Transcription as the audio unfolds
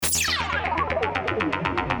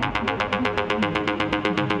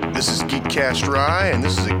Geekcast Rye, and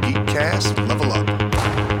this is a Geekcast Level Up.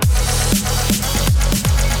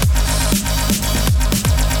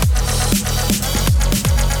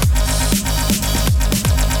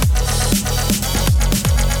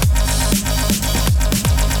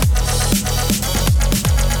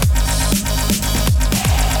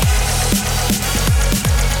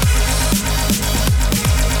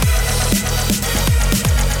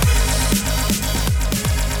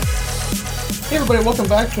 Hey everybody, welcome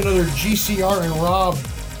back to another GCR and Rob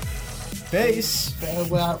Bass.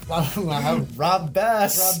 Rob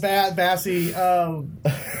Bass. Rob Bassy.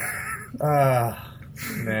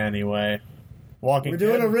 Anyway. Walking We're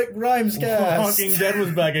doing Dead. a Rick Grimes cast. Walking Dead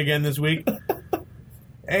was back again this week.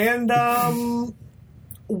 And,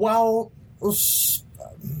 while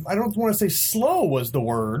I don't want to say slow was the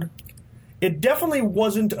word, it definitely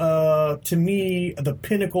wasn't, to me, the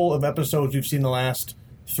pinnacle of episodes we've seen the last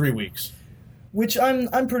 3 weeks. Which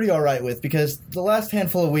I'm pretty alright with, because the last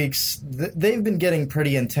handful of weeks, they've been getting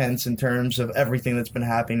pretty intense in terms of everything that's been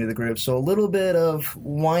happening to the group. So a little bit of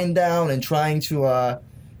wind down and trying to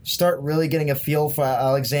start really getting a feel for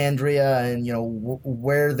Alexandria and,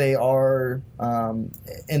 where they are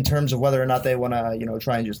in terms of whether or not they want to,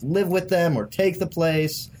 try and just live with them or take the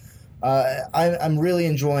place. I'm really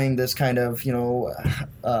enjoying this kind of,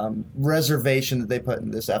 reservation that they put in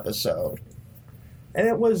this episode. And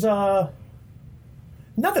it was,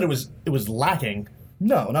 not that it was lacking.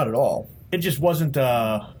 No, not at all. It just wasn't,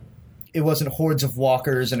 It wasn't hordes of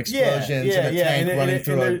walkers and explosions and a tank running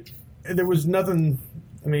through there was nothing.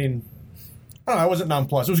 I mean, I don't know. I wasn't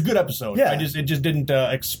nonplussed. It was a good episode. Yeah. It just didn't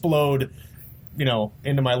explode,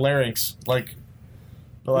 into my larynx like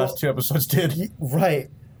the last two episodes did. Right.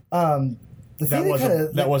 That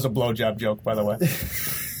was a blowjob joke, by the way.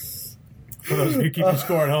 For those of you keeping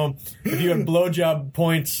score at home, if you had blowjob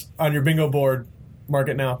points on your bingo board, mark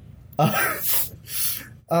it now.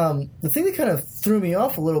 The thing that kind of threw me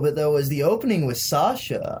off a little bit, though, was the opening with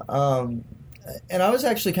Sasha. And I was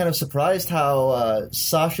actually kind of surprised how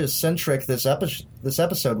Sasha-centric this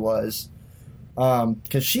episode was.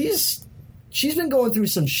 Because she's been going through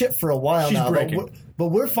some shit for a while she's now. Breaking. But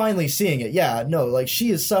we're finally seeing it. Yeah, no,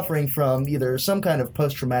 she is suffering from either some kind of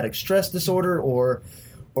post-traumatic stress disorder or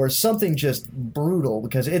something just brutal,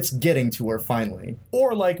 because it's getting to her finally.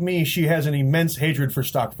 Or, like me, she has an immense hatred for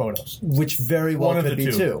stock photos. Which very well could be,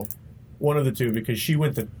 too. One of the two, because she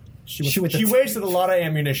wasted a lot of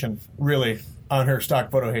ammunition, really, on her stock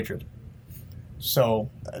photo hatred. So,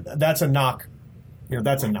 that's a knock.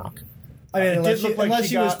 That's a knock. I mean, unless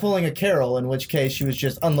she was pulling a Carol, in which case she was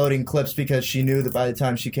just unloading clips because she knew that by the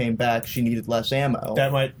time she came back, she needed less ammo.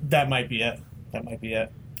 That might be it. That might be it.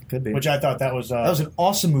 Could be. Which I thought that was... that was an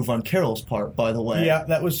awesome move on Carol's part, by the way. Yeah,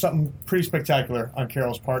 that was something pretty spectacular on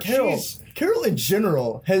Carol's part. Carol in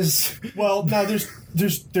general has... Well, now there's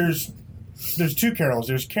two Carols.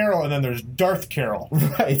 There's Carol, and then there's Darth Carol.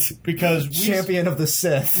 Right. Because Champion of the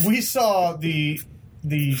Sith. We saw the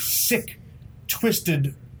sick,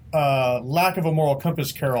 twisted, lack of a moral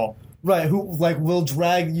compass Carol. Right, who will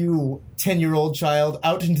drag you, 10-year-old child,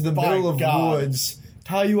 out into the middle of woods,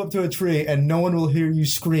 tie you up to a tree, and no one will hear you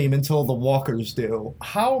scream until the walkers do.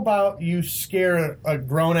 How about you scare a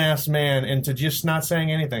grown-ass man into just not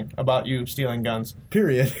saying anything about you stealing guns?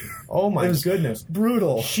 Period. Oh my goodness.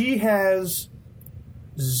 Brutal. She has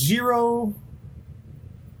zero...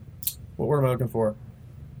 What word am I looking for?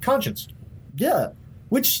 Conscience. Yeah.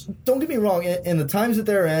 Which, don't get me wrong, in the times that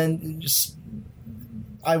they're in,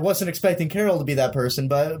 I wasn't expecting Carol to be that person,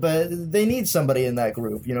 but they need somebody in that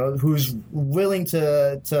group, who's willing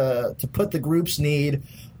to put the group's need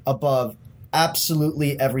above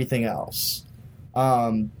absolutely everything else.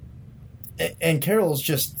 And Carol's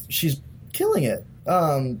she's killing it.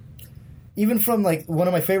 Even from, one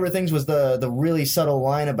of my favorite things was the really subtle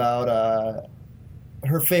line about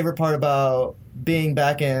her favorite part about being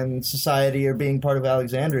back in society or being part of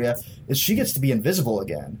Alexandria is she gets to be invisible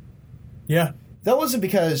again. Yeah. That wasn't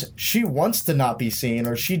because she wants to not be seen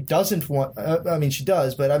or she doesn't want... she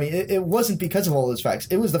does, but it wasn't because of all those facts.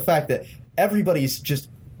 It was the fact that everybody's just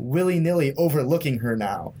willy-nilly overlooking her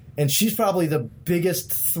now. And she's probably the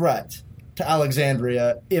biggest threat to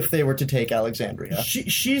Alexandria if they were to take Alexandria.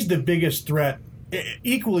 She's the biggest threat.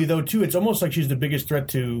 Equally, though, too, it's almost like she's the biggest threat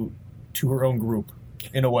to her own group,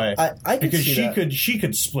 in a way. I could see that. Because she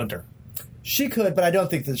could splinter. She could, but I don't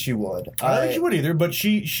think that she would. I don't think she would either, but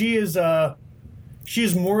she is... She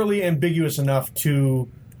is morally ambiguous enough to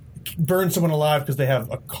burn someone alive because they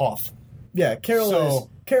have a cough. Yeah, Carol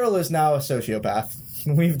is now a sociopath.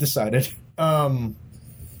 We've decided. And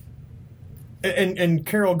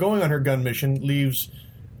Carol going on her gun mission leaves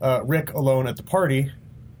Rick alone at the party,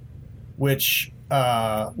 which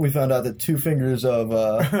we found out that 2 fingers of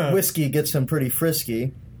whiskey gets him pretty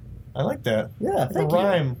frisky. I like that. Yeah, thank you.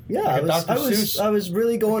 Rhyme. Yeah, like I was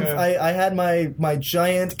really going. I had my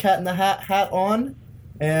giant Cat in the hat on,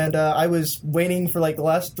 and I was waiting for like the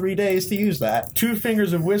last 3 days to use that. 2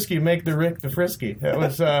 fingers of whiskey make the Rick the frisky. That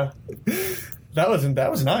was that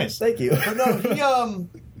was nice. Thank you. But no, he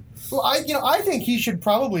well, I think he should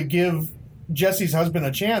probably give Jesse's husband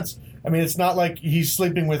a chance. I mean, it's not like he's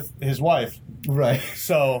sleeping with his wife, Right.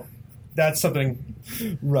 so that's something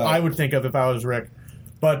I would think of if I was Rick.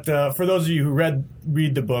 But for those of you who read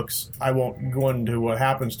the books, I won't go into what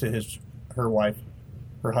happens to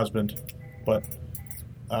her husband. But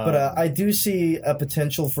I do see a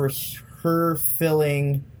potential for her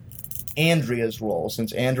filling Andrea's role,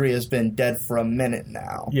 since Andrea's been dead for a minute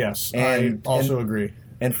now. Yes, I also agree.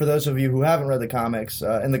 And for those of you who haven't read the comics,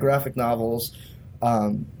 in the graphic novels,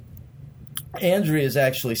 Andrea is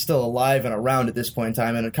actually still alive and around at this point in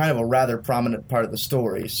time, and a kind of a rather prominent part of the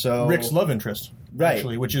story. So Rick's love interest,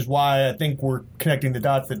 actually, which is why I think we're connecting the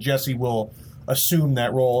dots that Jesse will assume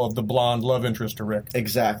that role of the blonde love interest to Rick.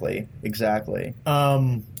 Exactly.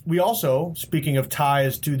 We also, speaking of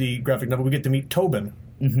ties to the graphic novel, we get to meet Tobin,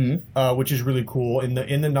 which is really cool. In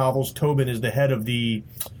the novels, Tobin is the head of the,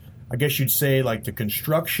 I guess you'd say, like the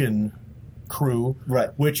construction crew, right?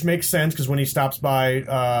 Which makes sense because when he stops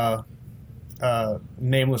by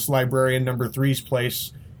nameless librarian number 3's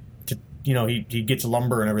place, he gets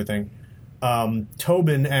lumber and everything.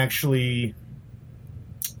 Tobin actually,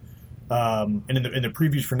 and in the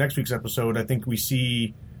previews for next week's episode, I think we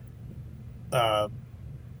see a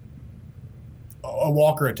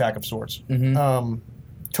walker attack of sorts.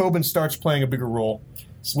 Tobin starts playing a bigger role.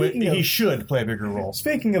 He should play a bigger role.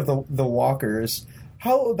 Speaking of the walkers,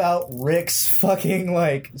 how about Rick's fucking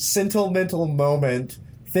like sentimental moment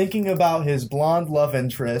thinking about his blonde love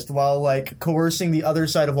interest while like coercing the other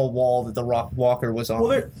side of a wall that the walker was on?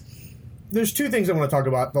 Well, there's 2 things I want to talk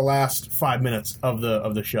about the last 5 minutes of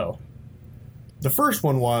the show. The first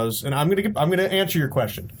one was, and I'm gonna answer your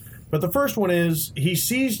question, but the first one is he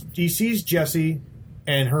sees Jesse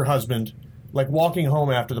and her husband like walking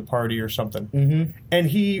home after the party or something, and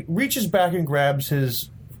he reaches back and grabs his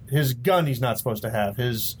gun he's not supposed to have.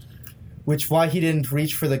 Which why he didn't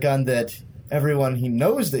reach for the gun that everyone he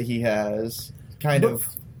knows that he has of.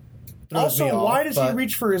 Also, why does he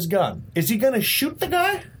reach for his gun? Is he going to shoot the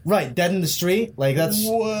guy? Right, dead in the street? Like, that's...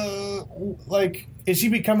 like, is he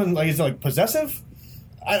becoming, like, is it, like, possessive?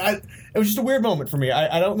 It was just a weird moment for me.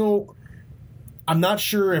 I don't know... I'm not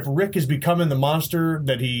sure if Rick is becoming the monster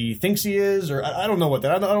that he thinks he is, or I don't know what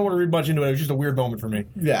that... I don't want to read much into it. It was just a weird moment for me.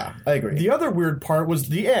 Yeah, I agree. The other weird part was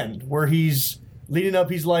the end, where he's... leading up,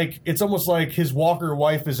 he's like, it's almost like his walker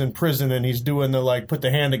wife is in prison and he's doing the, like, put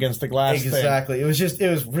the hand against the glass thing. Exactly. It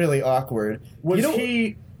was really awkward. Was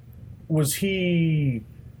he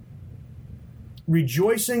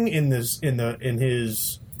rejoicing in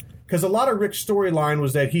his, because a lot of Rick's storyline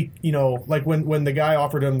was that he, like when the guy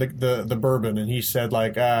offered him the bourbon and he said,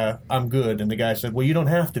 like, I'm good. And the guy said, well, you don't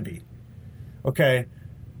have to be. Okay.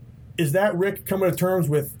 Is that Rick coming to terms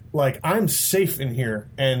with, like, I'm safe in here,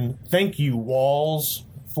 and thank you, walls,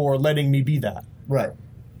 for letting me be that? Right.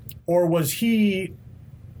 Or was he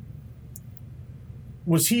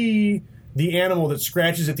the animal that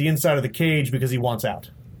scratches at the inside of the cage because he wants out?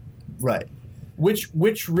 Right.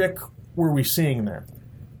 Which Rick were we seeing there?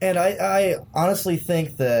 And I honestly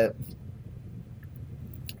think that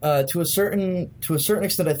to a certain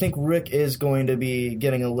extent, I think Rick is going to be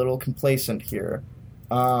getting a little complacent here.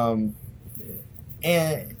 And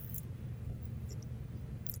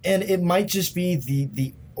it might just be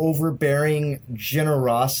the overbearing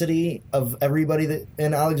generosity of everybody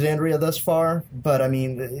in Alexandria thus far. But I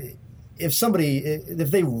mean, if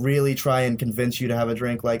they really try and convince you to have a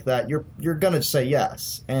drink like that, you're gonna say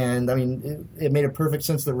yes. And I mean, it made a perfect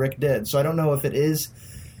sense that Rick did. So I don't know if it is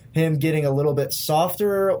him getting a little bit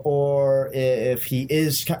softer or if he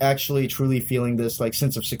is actually truly feeling this like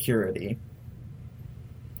sense of security.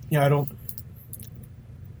 Yeah,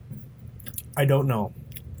 I don't know.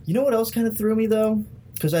 You know what else kind of threw me, though?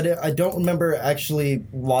 Because I don't remember actually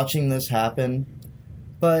watching this happen.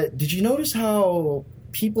 But did you notice how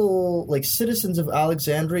people, like citizens of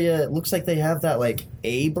Alexandria, it looks like they have that, like,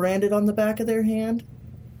 A branded on the back of their hand?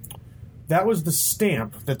 That was the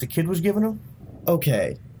stamp that the kid was giving him?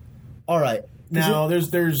 Okay. All right. Now, there's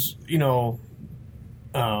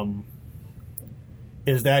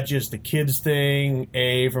is that just the kids thing?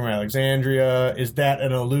 A from Alexandria? Is that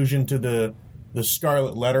an allusion to the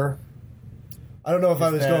Scarlet Letter? I don't know if I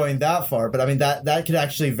was going that far, but I mean that could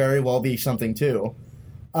actually very well be something too.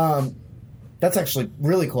 That's actually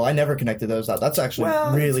really cool. I never connected those out. That's actually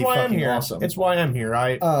really fucking awesome. It's why I'm here.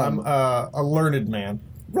 I'm a learned man.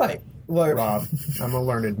 Right. Well, Rob, I'm a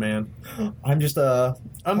learned man. I'm just a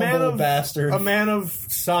man of bastard. A man of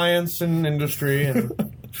science and industry. And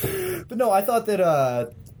But no, I thought that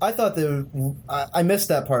I missed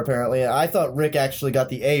that part. Apparently, I thought Rick actually got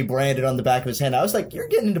the A branded on the back of his hand. I was like, "You're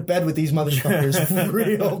getting into bed with these motherfuckers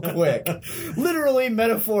real quick." Literally,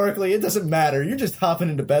 metaphorically, it doesn't matter. You're just hopping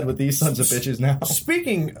into bed with these sons of bitches now.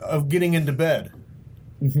 Speaking of getting into bed,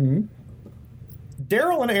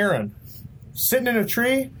 Daryl and Aaron sitting in a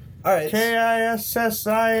tree. All right, Kissing.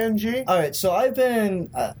 All right, so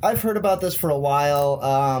I've heard about this for a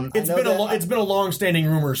while. It's been a long-standing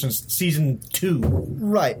rumor since season 2.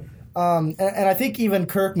 Right. And I think even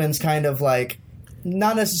Kirkman's kind of like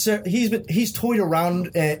not necessarily. He's toyed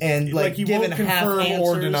around and like he given won't half confirm answers.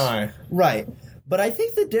 or deny. Right. But I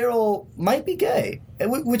think that Daryl might be gay,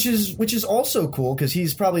 which is also cool because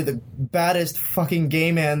he's probably the baddest fucking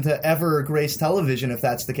gay man to ever grace television if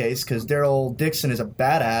that's the case. Because Daryl Dixon is a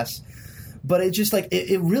badass. But it just like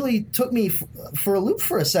it really took me for a loop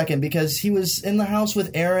for a second because he was in the house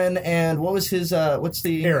with Aaron and what was his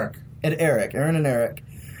Eric Aaron and Eric.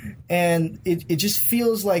 And it just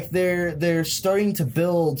feels like they're starting to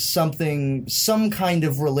build some kind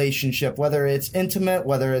of relationship, whether it's intimate,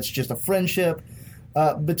 whether it's just a friendship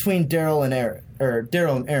between Daryl and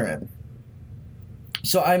Aaron.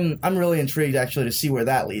 So I'm really intrigued actually to see where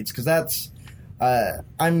that leads because I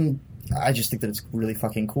just think that it's really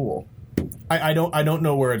fucking cool. I don't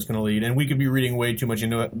know where it's going to lead, and we could be reading way too much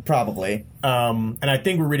into it. Probably. And I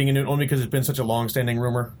think we're reading into it only because it's been such a long-standing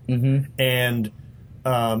rumor. Mm-hmm. And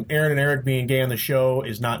Aaron and Eric being gay on the show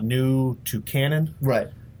is not new to canon. Right.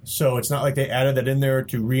 So it's not like they added that in there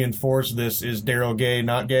to reinforce this is Daryl gay,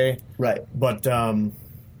 not gay. Right. But I don't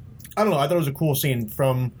know. I thought it was a cool scene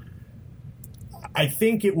from... I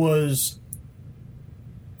think it was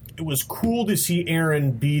cool to see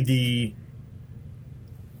Aaron be the...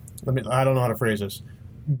 I don't know how to phrase this.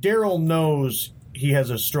 Daryl knows he has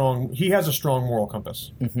a strong moral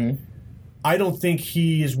compass. Mm-hmm. I don't think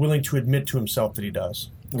he is willing to admit to himself that he does.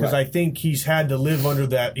 Because I think he's had to live under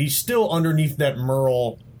that. He's still underneath that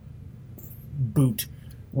Merle boot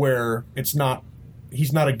where he's not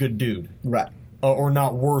a good dude. Right. Or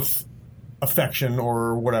not worth affection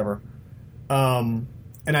or whatever. And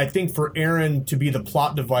I think for Aaron to be the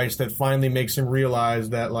plot device that finally makes him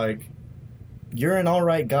realize that, like... You're an all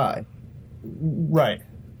right guy. Right.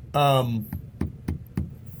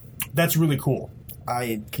 That's really cool.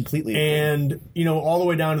 I completely agree. And, all the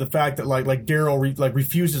way down to the fact that, like Daryl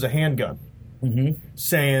refuses a handgun. Mm-hmm.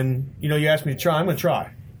 Saying, you asked me to try, I'm going to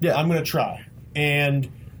try. Yeah. I'm going to try. And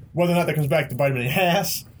whether or not that comes back to bite him in the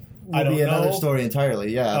ass, I don't know. Will be another story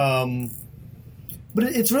entirely, yeah. But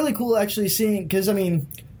it's really cool actually seeing, because,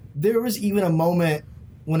 there was even a moment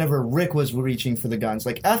whenever Rick was reaching for the guns.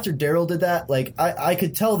 Like, after Daryl did that, like, I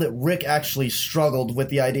could tell that Rick actually struggled with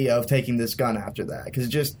the idea of taking this gun after that.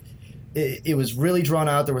 Because it was really drawn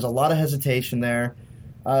out. There was a lot of hesitation there.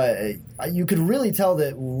 You could really tell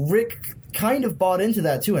that Rick kind of bought into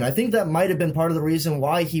that, too. And I think that might have been part of the reason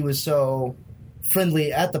why he was so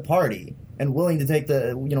friendly at the party and willing to take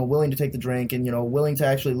the drink and, willing to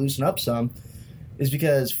actually loosen up some. Is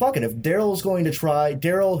because, fuck it, if Daryl's going to try,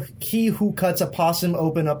 he who cuts a possum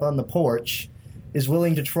open up on the porch, is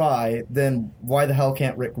willing to try, then why the hell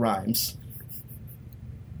can't Rick Grimes?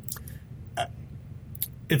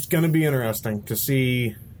 It's going to be interesting to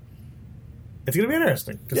see... It's going to be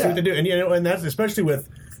interesting to see what they do. And that's especially with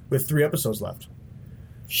 3 episodes left.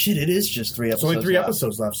 Shit, it is just 3 episodes left. Only 3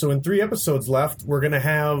 episodes left. So in 3 episodes left, we're going to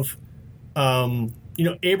have...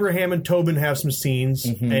 Abraham and Tobin have some scenes,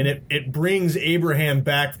 and it brings Abraham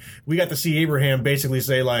back. We got to see Abraham basically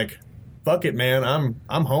say, like, fuck it, man,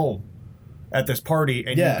 I'm home at this party,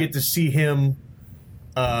 and you get to see him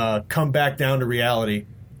come back down to reality.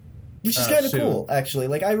 Which is kind of cool, actually.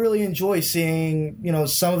 Like, I really enjoy seeing,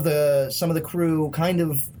 some of the crew kind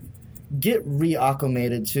of get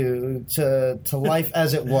reacclimated to life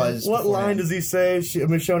as it was. What line does he say?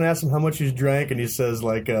 Michonne asks him how much he's drank, and he says,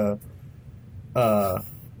 like,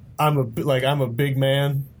 I'm a big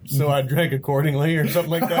man, so I drank accordingly, or something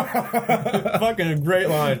like that. Fucking great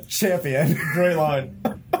line, champion, great line.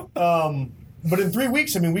 But in 3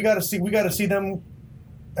 weeks, we got to see them.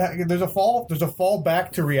 There's a fall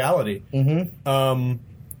back to reality. Mm-hmm.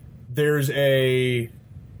 There's a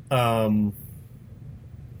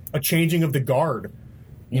changing of the guard.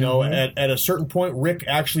 At a certain point, Rick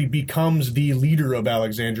actually becomes the leader of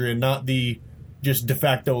Alexandria, not the just de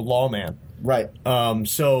facto lawman. Right.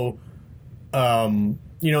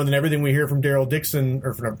 and then everything we hear from Daryl Dixon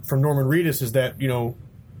or from Norman Reedus is that,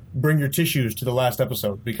 bring your tissues to the last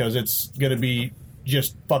episode because it's going to be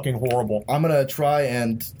just fucking horrible. I'm going to try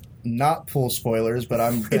and not pull spoilers, but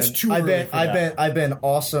It's too early for that. I've been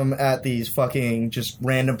awesome at these fucking just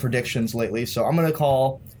random predictions lately, so I'm going to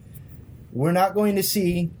call... We're not going to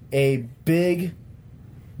see a big,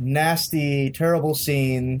 nasty, terrible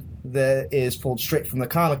scene that is pulled straight from the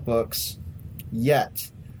comic books yet,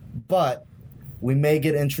 but we may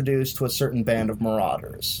get introduced to a certain band of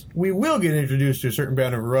marauders. We will get introduced to a certain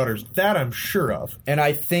band of marauders. That I'm sure of. And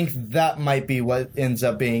I think that might be what ends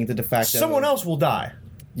up being the de facto... Someone else will die.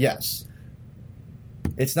 Yes.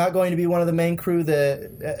 It's not going to be one of the main crew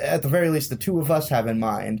that, at the very least, the two of us have in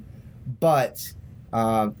mind, but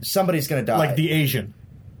somebody's going to die. Like the Asian.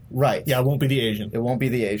 Right. Yeah, it won't be the Asian. It won't be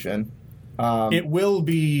the Asian. It will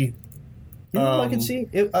be... I can see.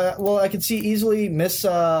 I can see easily Miss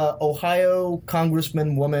Ohio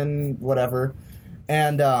Congressman woman, whatever,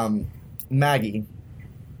 and Maggie.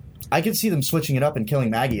 I could see them switching it up and killing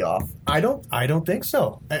Maggie off. I don't think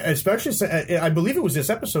so. Especially, I believe it was this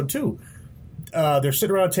episode too. They're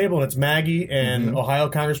sitting around a table and it's Maggie and Ohio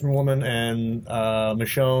Congressman woman and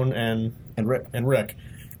Michonne and Rick,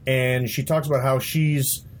 and she talks about how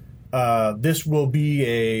she's this will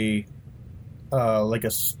be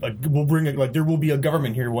we'll bring there will be a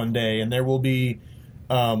government here one day, and there will be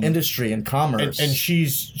industry and commerce, and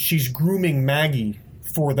she's grooming Maggie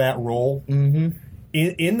for that role. Mm-hmm.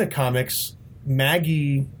 In the comics,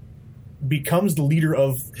 Maggie becomes the leader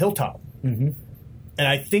of Hilltop, and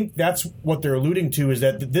I think that's what they're alluding to is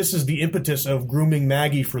that this is the impetus of grooming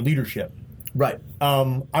Maggie for leadership. Right.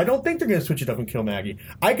 I don't think they're going to switch it up and kill Maggie.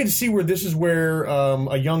 I can see where this is where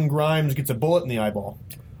a young Grimes gets a bullet in the eyeball.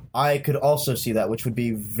 I could also see that, which would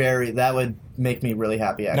be that would make me really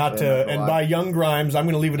happy, actually. And by young Grimes, I'm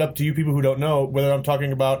going to leave it up to you people who don't know whether I'm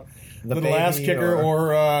talking about the little ass kicker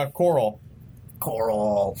or Coral.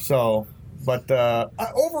 Coral. So, but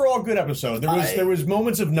overall, good episode. There was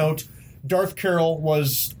moments of note. Darth Carroll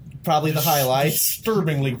was probably the highlight.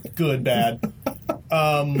 Disturbingly good, bad.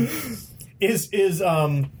 Is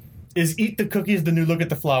Eat the Cookies the new look at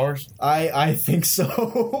the flowers? I think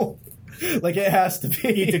so. Like, it has to be.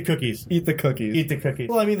 Eat the cookies. Eat the cookies. Eat the cookies.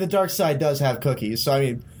 Well, I mean, the dark side does have cookies, so I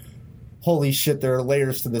mean, holy shit, there are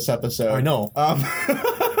layers to this episode. I know.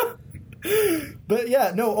 But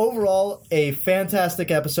yeah, no, overall, a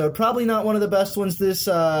fantastic episode. Probably not one of the best ones this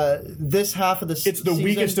half of the season. It's the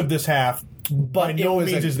weakest of this half, but by no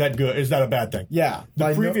means is that good. Is that a bad thing? Yeah.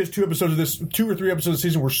 The previous 2 or 3 episodes of the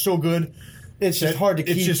season were so good. It's just hard to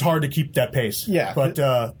keep. It's just hard to keep that pace. Yeah.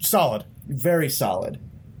 But solid. Very solid.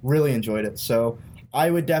 Really enjoyed it. So I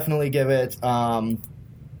would definitely give it 4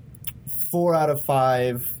 out of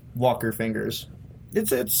 5 Walker fingers.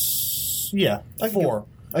 It's 4.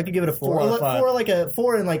 I could give it a 4. 4 out of 5. 4 like a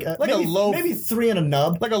 4 and like maybe, a low, maybe 3 and a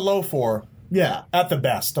nub. Like a low 4. Yeah. At the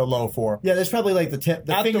best, a low 4. Yeah, there's probably like the tip.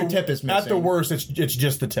 The fingertip is missing. At the worst, it's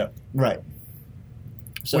just the tip. Right.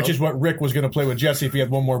 So, which is what Rick was going to play with Jesse if he had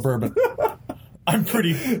one more bourbon. I'm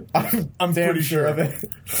pretty damn sure of it.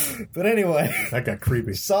 But anyway. That got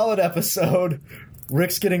creepy. Solid episode.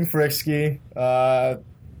 Rick's getting frisky. Carol's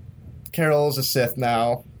a Sith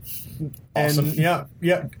now. Awesome. And,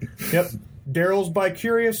 yep. Daryl's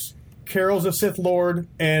bi-curious, Carol's a Sith Lord,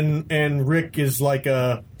 and Rick is like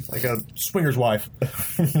a swinger's wife.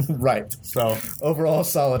 Right. So overall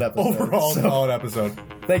solid episode. Solid episode.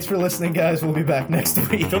 Thanks for listening, guys. We'll be back next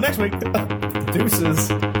week. Till next week.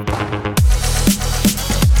 Deuces.